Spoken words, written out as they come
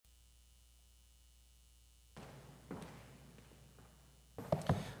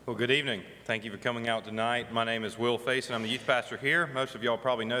Well, good evening. Thank you for coming out tonight. My name is Will Face, and I'm the youth pastor here. Most of y'all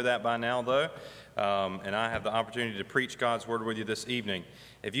probably know that by now, though. And I have the opportunity to preach God's Word with you this evening.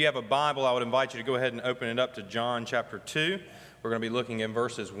 If you have a Bible, I would invite you to go ahead and open it up to John chapter 2. We're going to be looking at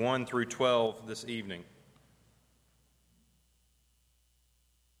verses 1 through 12 this evening.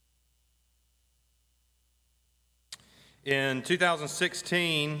 In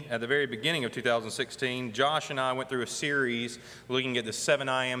 2016, at the very beginning of 2016, Josh and I went through a series looking at the 7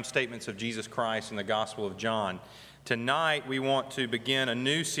 I Am statements of Jesus Christ in the Gospel of John. Tonight, we want to begin a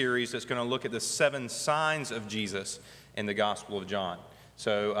new series that's going to look at the 7 signs of Jesus in the Gospel of John.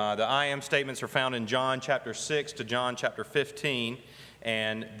 So the I Am statements are found in John chapter 6 to John chapter 15,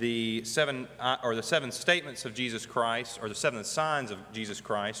 and the seven statements of Jesus Christ, or the 7 signs of Jesus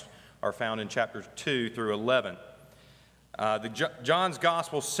Christ, are found in chapters 2 through 11. John's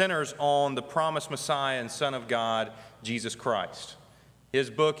Gospel centers on the promised Messiah and Son of God, Jesus Christ. His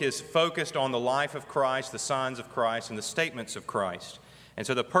book is focused on the life of Christ, the signs of Christ, and the statements of Christ. And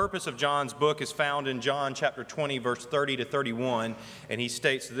so the purpose of John's book is found in John chapter 20, verse 30 to 31, and he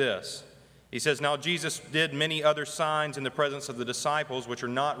states this. He says, "Now Jesus did many other signs in the presence of the disciples, which are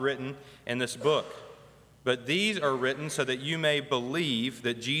not written in this book. But these are written so that you may believe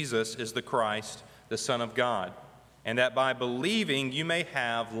that Jesus is the Christ, the Son of God, and that by believing you may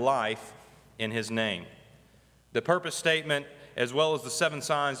have life in his name." The purpose statement, as well as the 7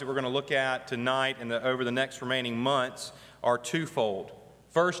 signs that we're going to look at tonight and over the next remaining months, are twofold.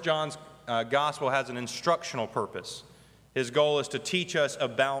 First, John's gospel has an instructional purpose. His goal is to teach us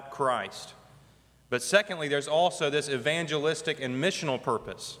about Christ. But secondly, there's also this evangelistic and missional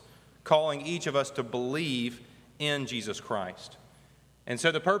purpose, calling each of us to believe in Jesus Christ. And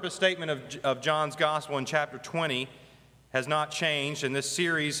so the purpose statement of John's Gospel in chapter 20 has not changed. In this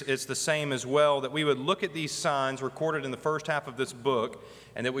series, it's the same as well, that we would look at these signs recorded in the first half of this book,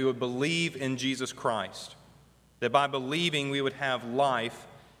 and that we would believe in Jesus Christ. That by believing, we would have life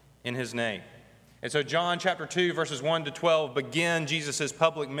in his name. And so John chapter 2, verses 1 to 12 begin Jesus'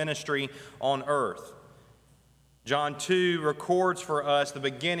 public ministry on earth. John 2 records for us the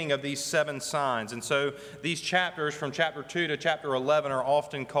beginning of these 7 signs. And so these chapters from chapter 2 to chapter 11 are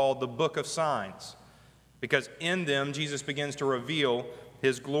often called the book of signs, because in them Jesus begins to reveal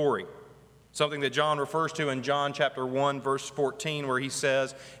his glory. Something that John refers to in John chapter 1 verse 14, where he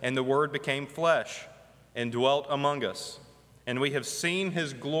says, "And the Word became flesh and dwelt among us, and we have seen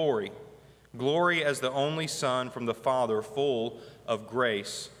his glory, glory as the only Son from the Father, full of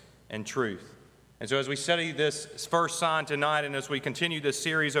grace and truth." And so as we study this first sign tonight, and as we continue this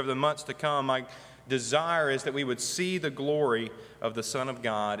series over the months to come, my desire is that we would see the glory of the Son of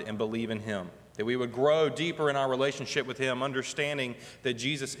God and believe in him. That we would grow deeper in our relationship with him, understanding that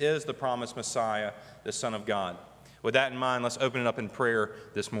Jesus is the promised Messiah, the Son of God. With that in mind, let's open it up in prayer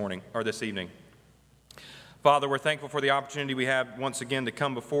this morning, or this evening. Father, we're thankful for the opportunity we have once again to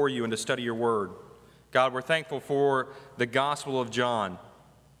come before you and to study your word. God, we're thankful for the Gospel of John.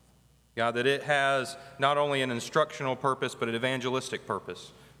 God, that it has not only an instructional purpose, but an evangelistic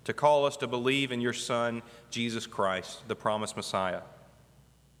purpose, to call us to believe in your Son, Jesus Christ, the promised Messiah.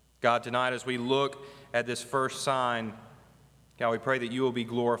 God, tonight as we look at this first sign, God, we pray that you will be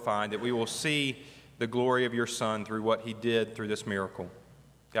glorified, that we will see the glory of your Son through what he did through this miracle.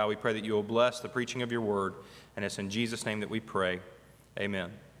 God, we pray that you will bless the preaching of your word, and it's in Jesus' name that we pray.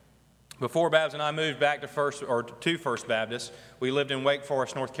 Amen. Before Babs and I moved back to First Baptist, we lived in Wake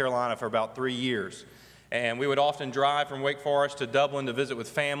Forest, North Carolina for about 3 years. And we would often drive from Wake Forest to Dublin to visit with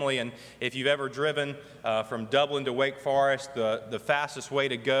family. And if you've ever driven from Dublin to Wake Forest, the fastest way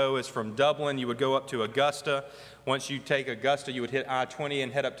to go is from Dublin. You would go up to Augusta. Once you take Augusta, you would hit I-20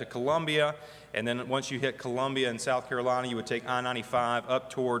 and head up to Columbia. And then once you hit Columbia in South Carolina, you would take I-95 up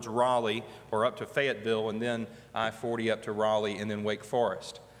towards Raleigh or up to Fayetteville, and then I-40 up to Raleigh, and then Wake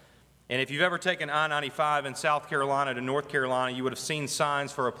Forest. And if you've ever taken I-95 in South Carolina to North Carolina, you would have seen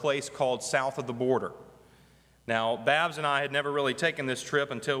signs for a place called South of the Border. Now, Babs and I had never really taken this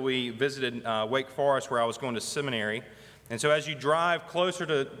trip until we visited Wake Forest, where I was going to seminary. And so as you drive closer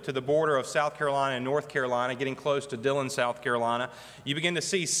to the border of South Carolina and North Carolina, getting close to Dillon, South Carolina, you begin to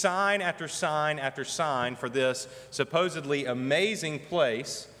see sign after sign after sign for this supposedly amazing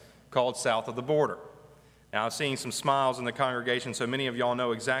place called South of the Border. Now, I've seen some smiles in the congregation, so many of y'all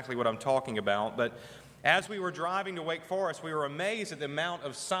know exactly what I'm talking about. But as we were driving to Wake Forest, we were amazed at the amount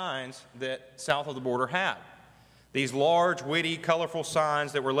of signs that South of the Border had. These large, witty, colorful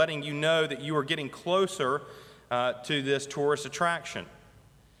signs that were letting you know that you were getting closer to this tourist attraction.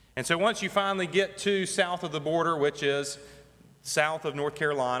 And so once you finally get to South of the Border, which is south of North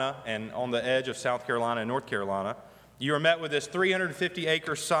Carolina and on the edge of South Carolina and North Carolina, You are met with this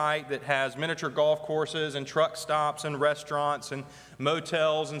 350-acre site that has miniature golf courses and truck stops and restaurants and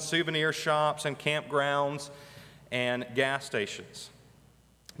motels and souvenir shops and campgrounds and gas stations.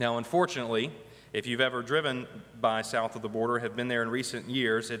 Now, unfortunately, if you've ever driven by south of the border, have been there in recent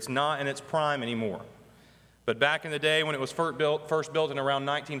years, it's not in its prime anymore. But back in the day when it was first built in around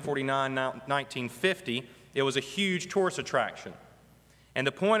 1949, 1950, it was a huge tourist attraction. And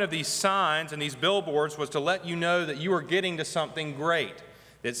the point of these signs and these billboards was to let you know that you were getting to something great,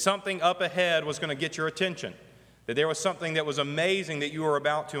 that something up ahead was going to get your attention, that there was something that was amazing that you were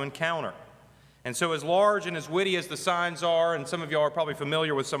about to encounter. And so as large and as witty as the signs are, and some of y'all are probably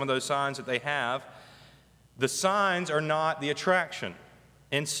familiar with some of those signs that they have, the signs are not the attraction.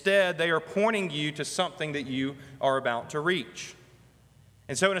 Instead, they are pointing you to something that you are about to reach.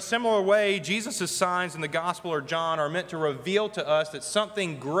 And so in a similar way, Jesus' signs in the Gospel of John are meant to reveal to us that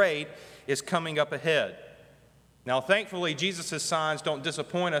something great is coming up ahead. Now, thankfully, Jesus' signs don't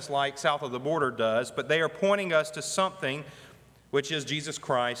disappoint us like south of the border does, but they are pointing us to something which is Jesus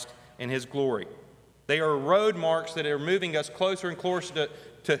Christ in His glory. They are road marks that are moving us closer and closer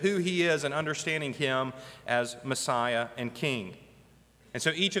to who He is and understanding Him as Messiah and King. And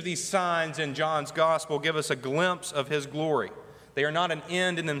so each of these signs in John's Gospel give us a glimpse of His glory. They are not an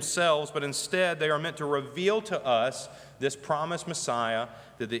end in themselves, but instead they are meant to reveal to us this promised Messiah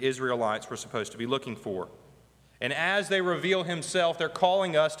that the Israelites were supposed to be looking for. And as they reveal Himself, they're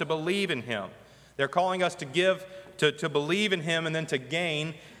calling us to believe in Him. They're calling us to believe in Him and then to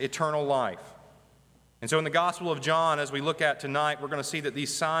gain eternal life. And so in the Gospel of John, as we look at tonight, we're going to see that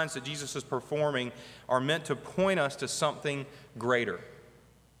these signs that Jesus is performing are meant to point us to something greater.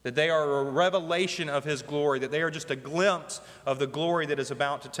 That they are a revelation of His glory, that they are just a glimpse of the glory that is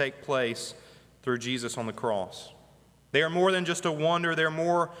about to take place through Jesus on the cross. They are more than just a wonder, they're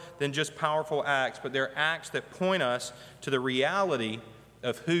more than just powerful acts, but they're acts that point us to the reality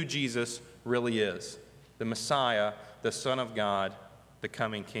of who Jesus really is, the Messiah, the Son of God, the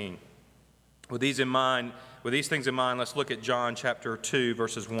coming King. With these things in mind, let's look at John chapter 2,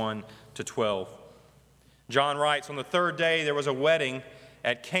 verses 1 to 12. John writes, "On the third day there was a wedding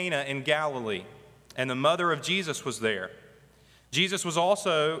at Cana in Galilee, and the mother of Jesus was there. Jesus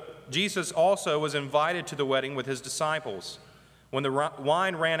also was invited to the wedding with His disciples. When the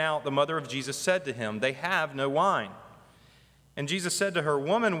wine ran out, the mother of Jesus said to Him, 'They have no wine.' And Jesus said to her,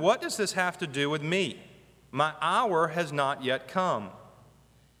 'Woman, what does this have to do with me? My hour has not yet come.'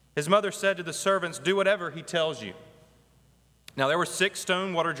 His mother said to the servants, 'Do whatever He tells you.' Now there were 6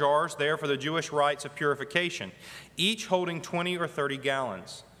 stone water jars there for the Jewish rites of purification, each holding 20 or 30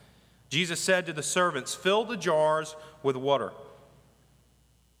 gallons. Jesus said to the servants, 'Fill the jars with water.'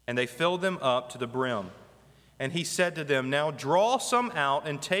 And they filled them up to the brim. And He said to them, 'Now draw some out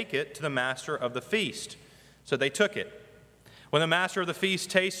and take it to the master of the feast.' So they took it. When the master of the feast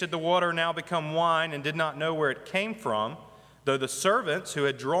tasted the water now become wine and did not know where it came from, though the servants who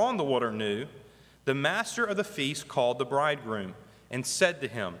had drawn the water knew, the master of the feast called the bridegroom and said to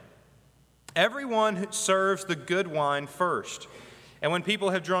him, 'Everyone who serves the good wine first, and when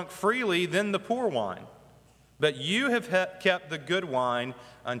people have drunk freely, then the poor wine. But you have kept the good wine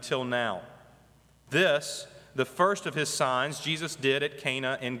until now.' This, the first of His signs, Jesus did at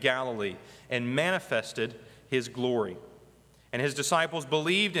Cana in Galilee and manifested His glory. And His disciples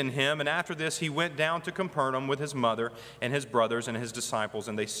believed in Him, and after this He went down to Capernaum with His mother and His brothers and His disciples,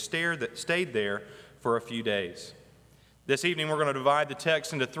 and they stayed there for a few days." This evening we're going to divide the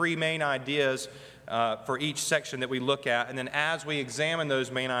text into 3 main ideas for each section that we look at, and then as we examine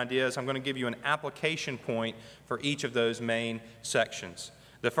those main ideas, I'm going to give you an application point for each of those main sections.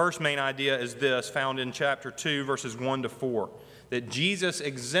 The first main idea is this, found in chapter 2, verses 1 to 4, that Jesus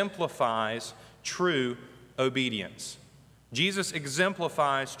exemplifies true obedience. Jesus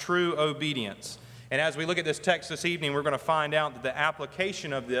exemplifies true obedience. And as we look at this text this evening, we're going to find out that the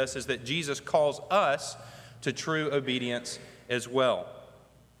application of this is that Jesus calls us to true obedience as well.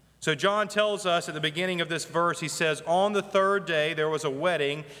 So John tells us at the beginning of this verse, he says, "On the third day there was a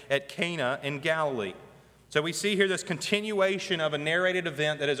wedding at Cana in Galilee." So we see here this continuation of a narrated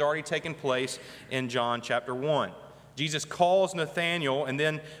event that has already taken place in John chapter 1. Jesus calls Nathanael, and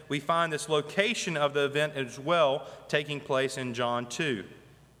then we find this location of the event as well taking place in John 2.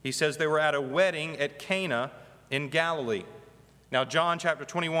 He says they were at a wedding at Cana in Galilee. Now, John chapter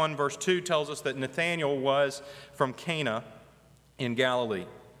 21, verse 2 tells us that Nathanael was from Cana in Galilee.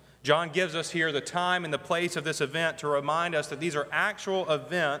 John gives us here the time and the place of this event to remind us that these are actual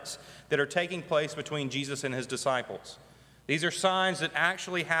events that are taking place between Jesus and His disciples. These are signs that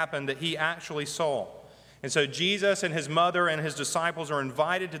actually happened, that He actually saw. And so Jesus and his mother and his disciples are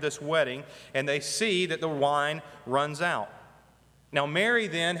invited to this wedding, and they see that the wine runs out. Now, Mary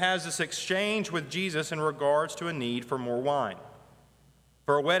then has this exchange with Jesus in regards to a need for more wine.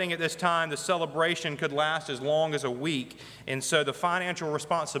 For a wedding at this time, the celebration could last as long as a week, and so the financial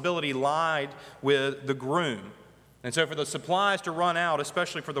responsibility lied with the groom. And so for the supplies to run out,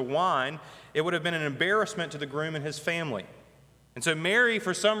 especially for the wine, it would have been an embarrassment to the groom and his family. And so Mary,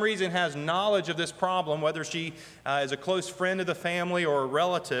 for some reason, has knowledge of this problem, whether she is a close friend of the family or a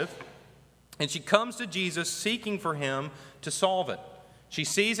relative, and she comes to Jesus seeking for him to solve it. She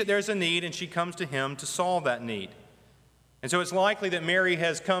sees that there's a need, and she comes to him to solve that need. And so it's likely that Mary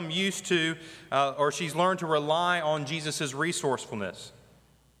has come used to, or she's learned to rely on Jesus' resourcefulness.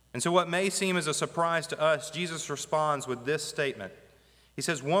 And so what may seem as a surprise to us, Jesus responds with this statement. He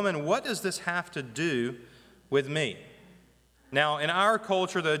says, "Woman, what does this have to do with me?" Now, in our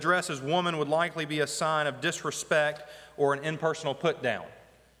culture, the address as woman would likely be a sign of disrespect or an impersonal put-down.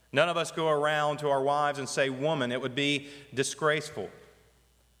 None of us go around to our wives and say woman. It would be disgraceful.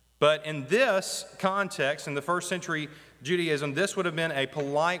 But in this context, in the first century Judaism, this would have been a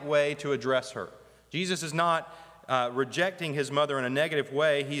polite way to address her. Jesus is not rejecting his mother in a negative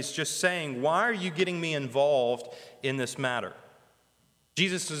way. He's just saying, why are you getting me involved in this matter?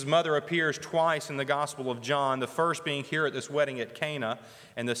 Jesus' mother appears twice in the Gospel of John, the first being here at this wedding at Cana,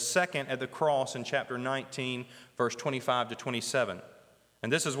 and the second at the cross in chapter 19, verse 25 to 27.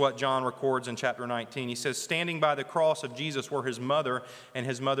 And this is what John records in chapter 19. He says, "Standing by the cross of Jesus were his mother and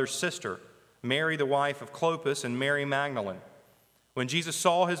his mother's sister, Mary the wife of Clopas and Mary Magdalene. When Jesus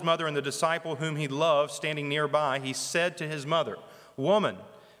saw his mother and the disciple whom he loved standing nearby, he said to his mother, 'Woman,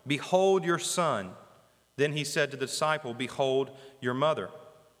 behold your son.' Then he said to the disciple, 'Behold your mother.'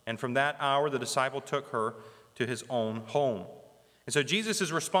 And from that hour the disciple took her to his own home." And so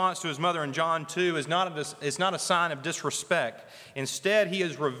Jesus' response to his mother in John 2 is not a sign of disrespect. Instead, he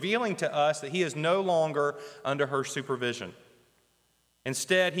is revealing to us that he is no longer under her supervision.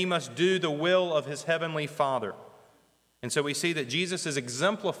 Instead, he must do the will of his heavenly Father. And so we see that Jesus is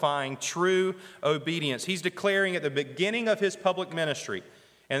exemplifying true obedience. He's declaring at the beginning of his public ministry,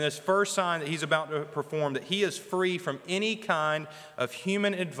 and this first sign that he's about to perform, that he is free from any kind of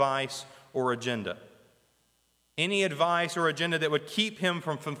human advice or agenda. Any advice or agenda that would keep him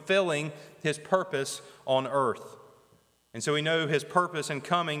from fulfilling his purpose on earth. And so we know his purpose in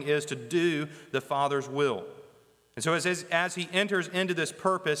coming is to do the Father's will. And so as he enters into this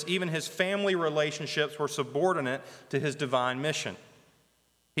purpose, even his family relationships were subordinate to his divine mission.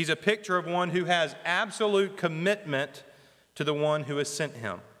 He's a picture of one who has absolute commitment to the one who has sent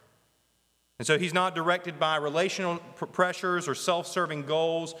him. And so he's not directed by relational pressures or self-serving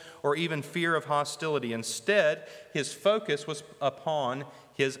goals or even fear of hostility. Instead, his focus was upon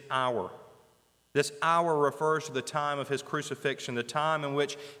his hour. This hour refers to the time of his crucifixion, the time in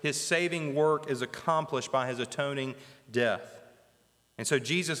which his saving work is accomplished by his atoning death. And so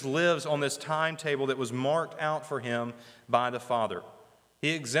Jesus lives on this timetable that was marked out for him by the Father.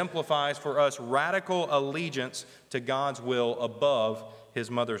 He exemplifies for us radical allegiance to God's will above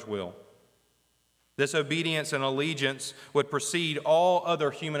his mother's will. This obedience and allegiance would precede all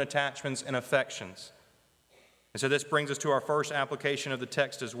other human attachments and affections. And so this brings us to our first application of the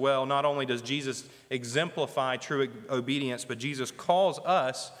text as well. Not only does Jesus exemplify true obedience, but Jesus calls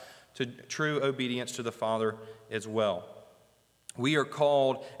us to true obedience to the Father as well. We are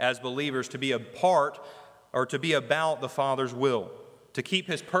called as believers to be a part or to be about the Father's will, to keep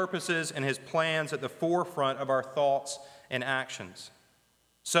his purposes and his plans at the forefront of our thoughts and actions.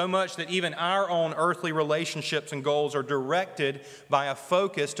 So much that even our own earthly relationships and goals are directed by a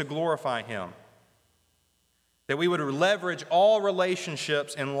focus to glorify him. That we would leverage all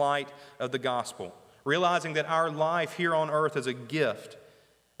relationships in light of the gospel, realizing that our life here on earth is a gift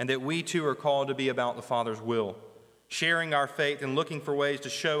and that we too are called to be about the Father's will, sharing our faith and looking for ways to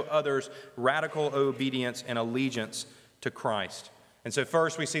show others radical obedience and allegiance to Christ. And so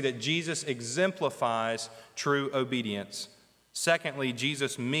first we see that Jesus exemplifies true obedience. Secondly,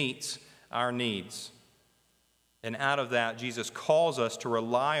 Jesus meets our needs. And out of that, Jesus calls us to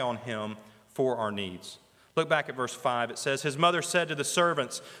rely on him for our needs. Look back at verse 5. It says, "His mother said to the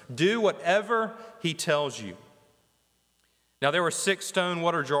servants, 'Do whatever he tells you.' Now there were 6 stone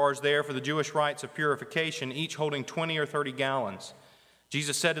water jars there for the Jewish rites of purification, each holding 20 or 30 gallons.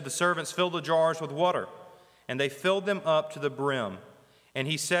 Jesus said to the servants, 'Fill the jars with water.' And they filled them up to the brim. And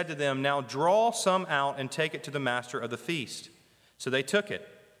he said to them, 'Now draw some out and take it to the master of the feast.' So they took it.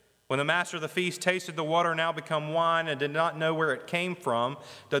 When the master of the feast tasted the water now become wine and did not know where it came from,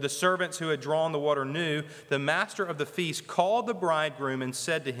 though the servants who had drawn the water knew, the master of the feast called the bridegroom and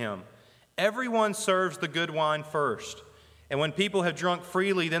said to him, Everyone serves the good wine first, and when people have drunk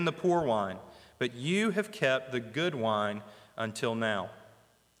freely, then the poor wine. But you have kept the good wine until now."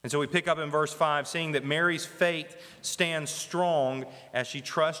 And so we pick up in verse 5, seeing that Mary's faith stands strong as she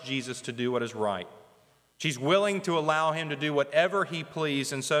trusts Jesus to do what is right. She's willing to allow him to do whatever he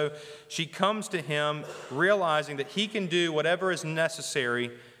pleases, and so she comes to him realizing that he can do whatever is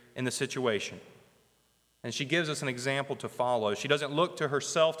necessary in the situation. And she gives us an example to follow. She doesn't look to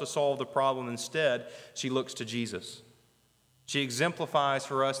herself to solve the problem. Instead, she looks to Jesus. She exemplifies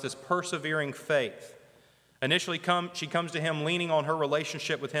for us this persevering faith. Initially, she comes to him leaning on her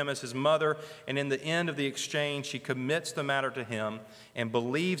relationship with him as his mother, and in the end of the exchange, she commits the matter to him and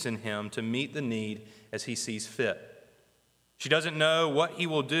believes in him to meet the need as he sees fit. She doesn't know what he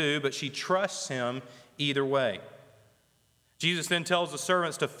will do, but she trusts him either way. Jesus then tells the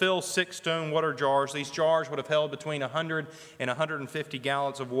servants to fill 6 stone water jars. These jars would have held between 100 and 150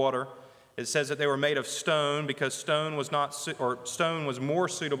 gallons of water. It says that they were made of stone because stone was more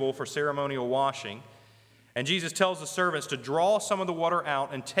suitable for ceremonial washing. And Jesus tells the servants to draw some of the water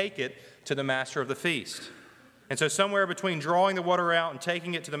out and take it to the master of the feast. And so somewhere between drawing the water out and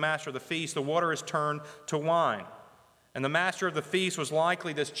taking it to the master of the feast, the water is turned to wine. And the master of the feast was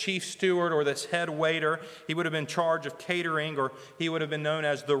likely this chief steward or this head waiter. He would have been in charge of catering, or he would have been known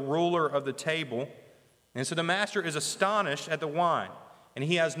as the ruler of the table. And so the master is astonished at the wine, and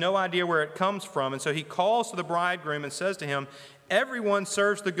he has no idea where it comes from. And so he calls to the bridegroom and says to him, "Everyone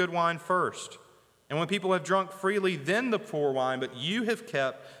serves the good wine first. And when people have drunk freely, then the poor wine, but you have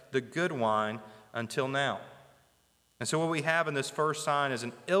kept the good wine until now." And so what we have in this first sign is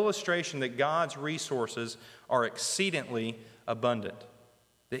an illustration that God's resources are exceedingly abundant.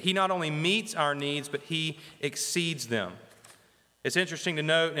 That he not only meets our needs, but he exceeds them. It's interesting to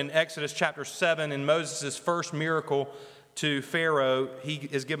note in Exodus chapter 7, in Moses' first miracle to Pharaoh, he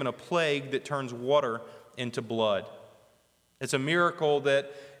is given a plague that turns water into blood. It's a miracle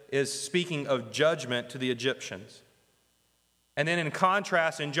that is speaking of judgment to the Egyptians. And then in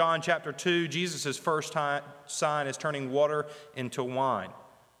contrast, in John chapter 2, Jesus' first sign is turning water into wine,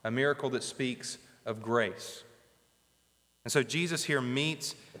 a miracle that speaks of grace. And so Jesus here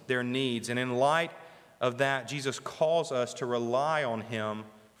meets their needs, and in light of that, Jesus calls us to rely on him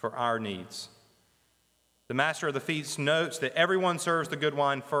for our needs. The master of the feast notes that everyone serves the good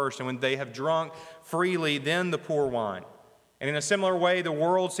wine first, and when they have drunk freely, then the poor wine. And in a similar way, the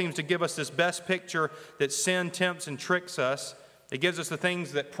world seems to give us this best picture that sin tempts and tricks us. It gives us the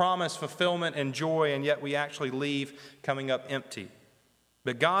things that promise fulfillment and joy, and yet we actually leave coming up empty.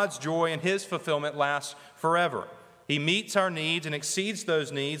 But God's joy and his fulfillment lasts forever. He meets our needs and exceeds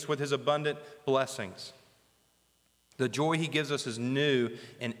those needs with his abundant blessings. The joy he gives us is new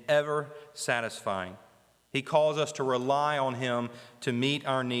and ever satisfying. He calls us to rely on him to meet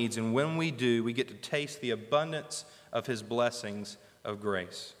our needs, and when we do, we get to taste the abundance of his blessings of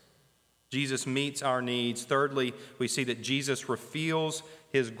grace. Jesus meets our needs. Thirdly, we see that Jesus reveals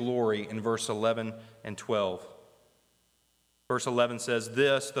his glory in verse 11 and 12. Verse 11 says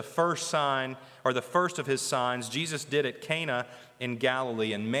this, the first sign, or the first of his signs, Jesus did at Cana in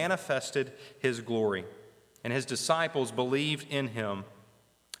Galilee and manifested his glory. And his disciples believed in him.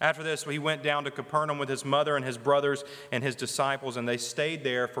 After this, he went down to Capernaum with his mother and his brothers and his disciples, and they stayed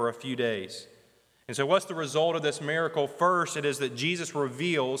there for a few days. And so what's the result of this miracle? First, it is that Jesus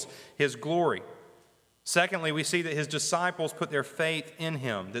reveals his glory. Secondly, we see that his disciples put their faith in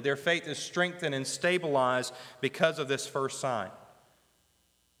him, that their faith is strengthened and stabilized because of this first sign.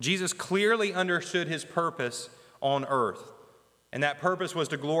 Jesus clearly understood his purpose on earth, and that purpose was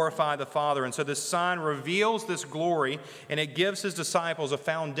to glorify the Father. And so this sign reveals this glory, and it gives his disciples a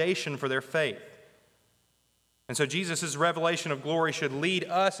foundation for their faith. And so Jesus' revelation of glory should lead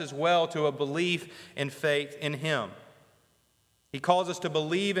us as well to a belief and faith in him. He calls us to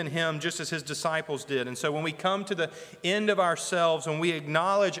believe in him just as his disciples did. And so when we come to the end of ourselves, when we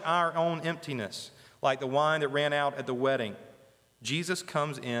acknowledge our own emptiness, like the wine that ran out at the wedding, Jesus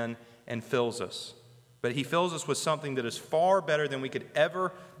comes in and fills us. But he fills us with something that is far better than we could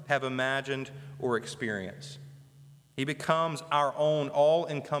ever have imagined or experienced. He becomes our own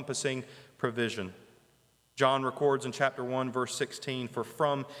all-encompassing provision. John records in chapter 1, verse 16, "For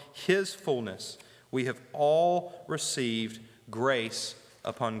from his fullness we have all received grace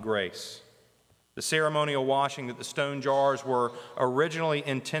upon grace." The ceremonial washing that the stone jars were originally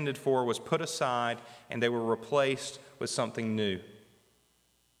intended for was put aside, and they were replaced with something new.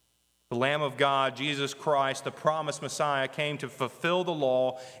 The Lamb of God, Jesus Christ, the promised Messiah, came to fulfill the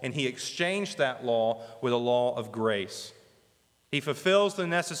law, and he exchanged that law with a law of grace. He fulfills the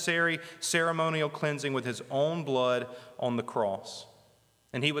necessary ceremonial cleansing with his own blood on the cross.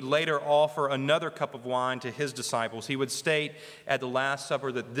 And he would later offer another cup of wine to his disciples. He would state at the Last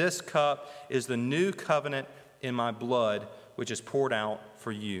Supper that this cup is the new covenant in my blood, which is poured out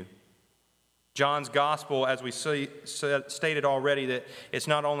for you. John's gospel, as we stated already, that it's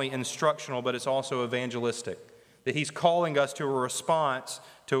not only instructional, but it's also evangelistic. That he's calling us to a response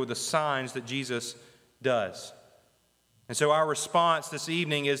to the signs that Jesus does. And so our response this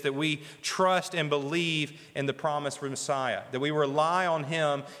evening is that we trust and believe in the promised Messiah, that we rely on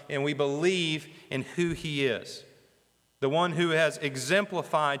him and we believe in who he is. The one who has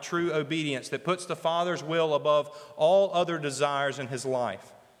exemplified true obedience, that puts the Father's will above all other desires in his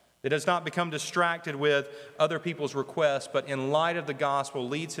life, that does not become distracted with other people's requests, but in light of the gospel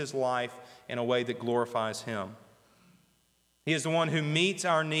leads his life in a way that glorifies him. He is the one who meets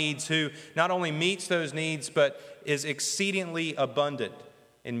our needs, who not only meets those needs, but is exceedingly abundant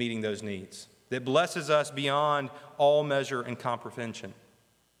in meeting those needs, that blesses us beyond all measure and comprehension.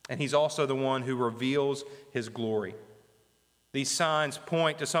 And he's also the one who reveals his glory. These signs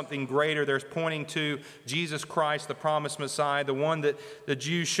point to something greater. They're pointing to Jesus Christ, the promised Messiah, the one that the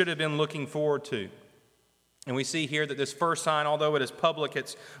Jews should have been looking forward to. And we see here that this first sign, although it is public,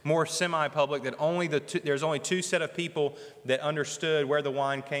 it's more semi-public, that there's only two set of people that understood where the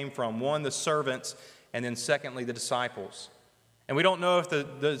wine came from. One, the servants, and then secondly, the disciples. And we don't know if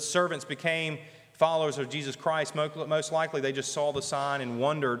the servants became followers of Jesus Christ. Most likely they just saw the sign and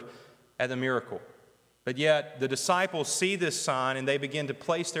wondered at the miracle. But yet the disciples see this sign and they begin to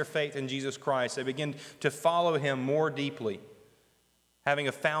place their faith in Jesus Christ. They begin to follow him more deeply, having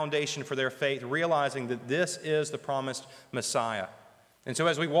a foundation for their faith, realizing that this is the promised Messiah. And so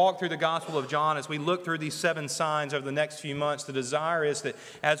as we walk through the Gospel of John, as we look through these 7 signs over the next few months, the desire is that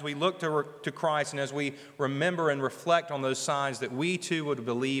as we look to Christ and as we remember and reflect on those signs, that we too would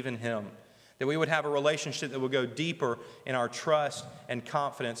believe in him, that we would have a relationship that would go deeper in our trust and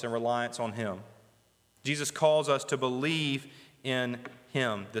confidence and reliance on him. Jesus calls us to believe in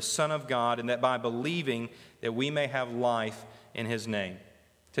him, the Son of God, and that by believing that we may have life in his name.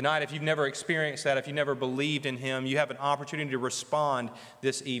 Tonight, if you've never experienced that, if you've never believed in him, you have an opportunity to respond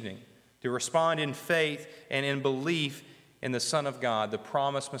this evening, to respond in faith and in belief in the Son of God, the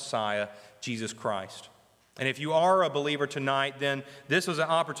promised Messiah, Jesus Christ. And if you are a believer tonight, then this is an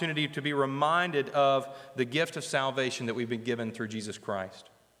opportunity to be reminded of the gift of salvation that we've been given through Jesus Christ.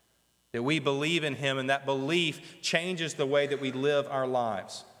 That we believe in him, and that belief changes the way that we live our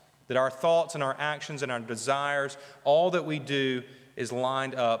lives. That our thoughts and our actions and our desires, all that we do is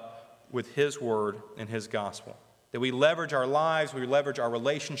lined up with his word and his gospel. That we leverage our lives, we leverage our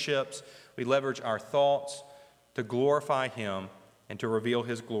relationships, we leverage our thoughts to glorify him and to reveal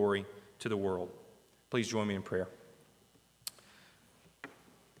his glory to the world. Please join me in prayer.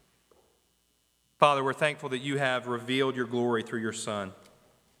 Father, we're thankful that you have revealed your glory through your Son.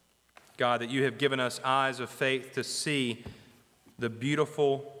 God, that you have given us eyes of faith to see the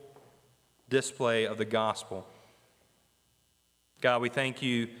beautiful display of the gospel. God, we thank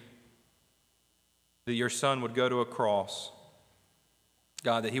you that your Son would go to a cross.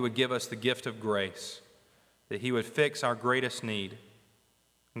 God, that he would give us the gift of grace, that he would fix our greatest need.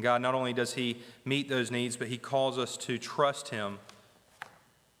 And God, not only does he meet those needs, but he calls us to trust him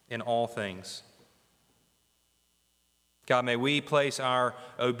in all things. God, may we place our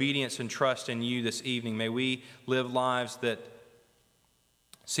obedience and trust in you this evening. May we live lives that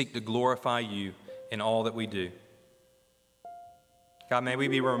seek to glorify you in all that we do. God, may we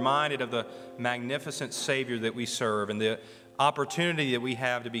be reminded of the magnificent Savior that we serve and the opportunity that we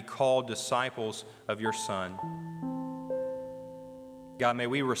have to be called disciples of your Son. God, may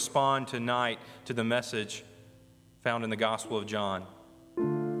we respond tonight to the message found in the Gospel of John.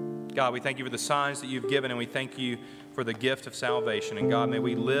 God, we thank you for the signs that you've given, and we thank you for the gift of salvation. And God, may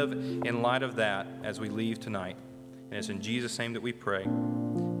we live in light of that as we leave tonight. And it's in Jesus' name that we pray.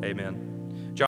 Amen.